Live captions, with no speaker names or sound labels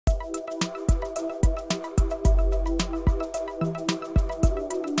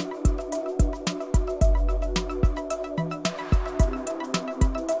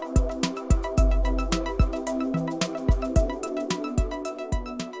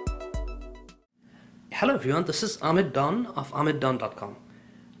Hello everyone, this is Ahmed Dawn of ahmeddawn.com.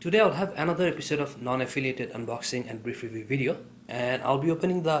 Today I'll have another episode of non-affiliated unboxing and brief review video, and I'll be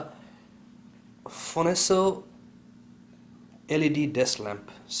opening the Foneso LED Desk Lamp.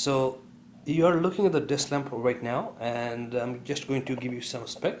 So you are looking at the desk lamp right now, and I'm just going to give you some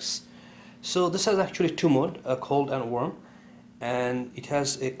specs. So this has actually two modes, cold and warm, and it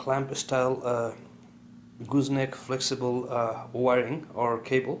has a clamp style gooseneck flexible wiring or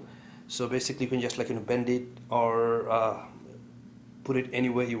cable. So basically you can just bend it or put it any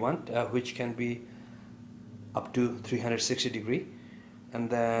way you want, which can be up to 360 degree. And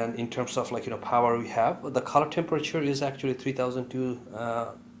then in terms of power, we have the color temperature is actually 3000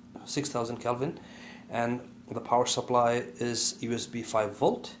 to 6000 Kelvin, and the power supply is USB 5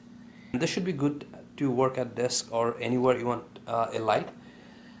 volt. And this should be good to work at desk or anywhere you want a light,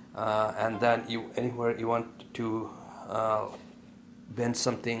 and then anywhere you want to bend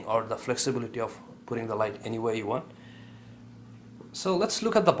something, or the flexibility of putting the light anywhere you want. So let's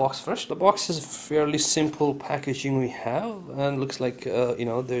look at the box first. The box is fairly simple packaging we have, and looks like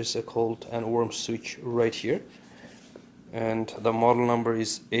there's a cold and warm switch right here, and the model number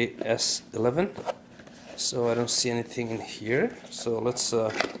is AS11. So I don't see anything in here, so let's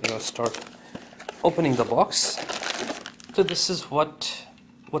start opening the box. So this is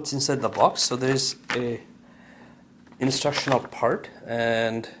what's inside the box. So there's a instructional part,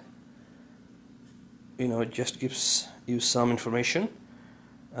 and it just gives you some information.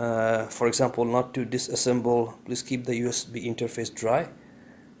 For example, not to disassemble, please keep the USB interface dry,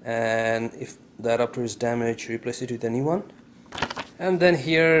 and if the adapter is damaged, replace it with a new one. And then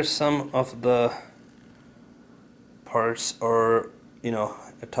here are some of the parts or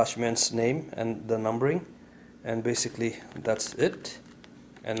attachments name and the numbering, and basically that's it.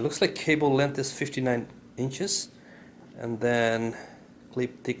 And it looks like cable length is 59 inches, and then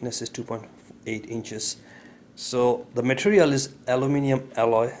clip thickness is 2.8 inches. So the material is aluminum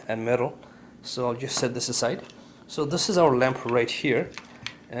alloy and metal, so I'll just set this aside. So this is our lamp right here,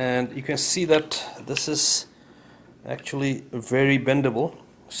 and you can see that this is actually very bendable,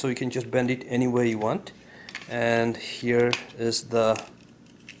 so you can just bend it any way you want. And here is the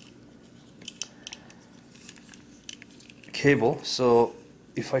cable. So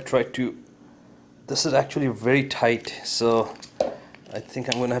if I try to, this is actually very tight, so I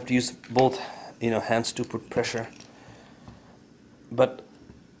think I'm gonna have to use both hands to put pressure. But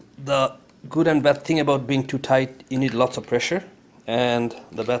the good and bad thing about being too tight, you need lots of pressure, and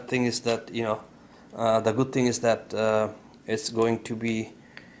the bad thing is that the good thing is that it's going to be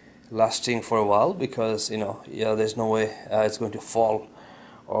lasting for a while, because there's no way it's going to fall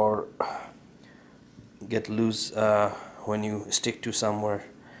or get loose when you stick to somewhere.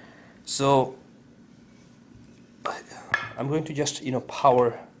 So I'm going to just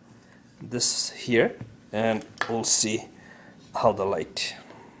power this here, and we'll see how the light.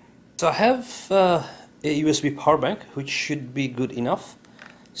 So I have a USB power bank, which should be good enough.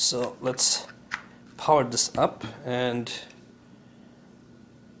 So let's power this up, and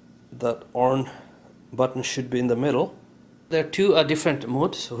that on button should be in the middle. There are two different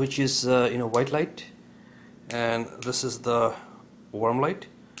modes, which is white light, and this is the warm light.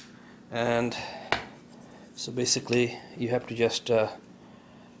 And so basically you have to just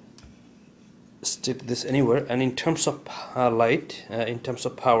stick this anywhere. And in terms of light, in terms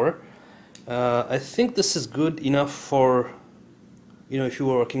of power, I think this is good enough for if you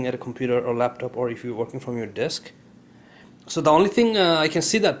were working at a computer or laptop, or if you're working from your desk. So the only thing I can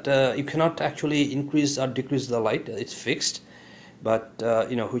see that you cannot actually increase or decrease the light. It's fixed, but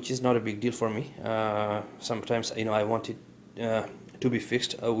which is not a big deal for me. Sometimes I want it to be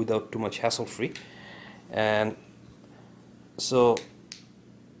fixed without too much hassle free. And so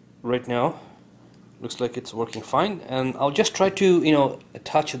right now looks like it's working fine, and I'll just try to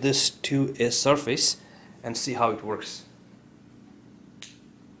attach this to a surface and see how it works.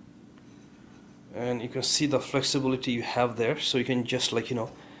 And you can see the flexibility you have there, so you can just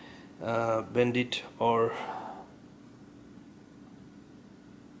bend it or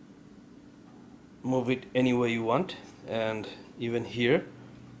move it any way you want. And even here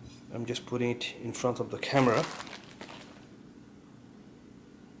I'm just putting it in front of the camera.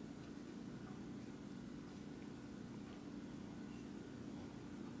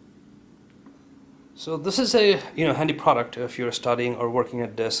 So this is a handy product if you're studying or working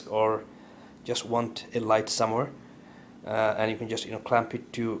at desk, or just want a light somewhere, and you can just clamp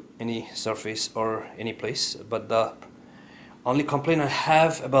it to any surface or any place. But the only complaint I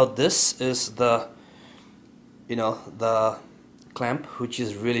have about this is the clamp, which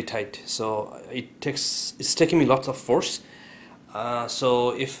is really tight. So it's taking me lots of force.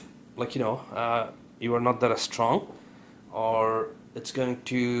 So if you are not that strong, or it's going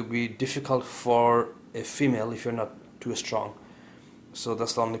to be difficult for a female if you're not too strong. So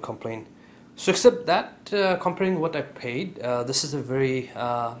that's the only complaint. So except that, comparing what I paid, this is a very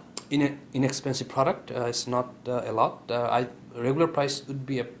inexpensive product. It's not a lot. Regular price would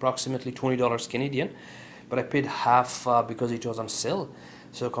be approximately $20 Canadian, but I paid half because it was on sale.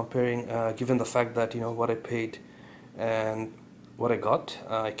 So comparing, given the fact that what I paid and what I got,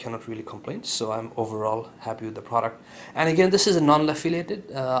 I cannot really complain. So I'm overall happy with the product. And again, this is a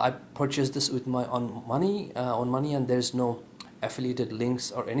non-affiliated. I purchased this with my own money, and there's no affiliated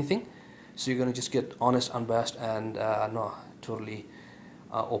links or anything. So you're gonna just get honest, unbiased, and no, totally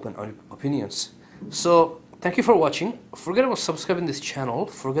open opinions. So thank you for watching. Forget about subscribing this channel.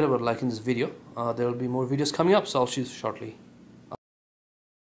 Forget about liking this video. There will be more videos coming up. So I'll see you shortly.